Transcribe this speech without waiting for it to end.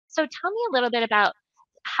So tell me a little bit about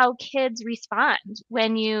how kids respond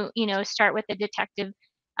when start with the detective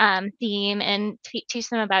theme and teach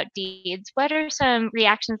them about deeds. What are some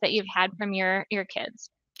reactions that you've had from your kids?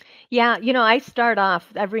 Yeah, I start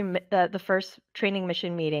off the first training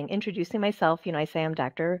mission meeting introducing myself. I say I'm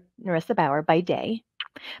Dr. Nerissa Bauer by day,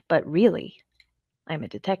 but really I'm a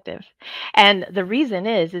detective. And the reason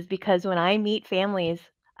is because when I meet families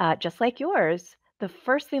just like yours, the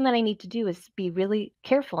first thing that I need to do is be really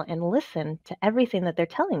careful and listen to everything that they're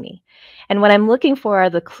telling me. And what I'm looking for are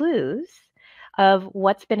the clues of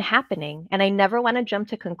what's been happening. And I never want to jump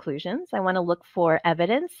to conclusions. I want to look for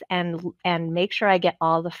evidence and make sure I get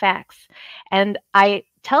all the facts. And I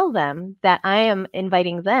tell them that I am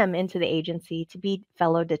inviting them into the agency to be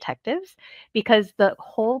fellow detectives because the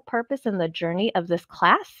whole purpose and the journey of this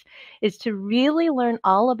class is to really learn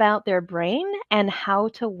all about their brain and how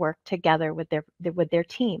to work together with their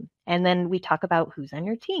team. And then we talk about who's on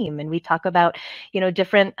your team, and we talk about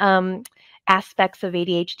different aspects of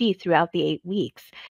ADHD throughout the 8 weeks.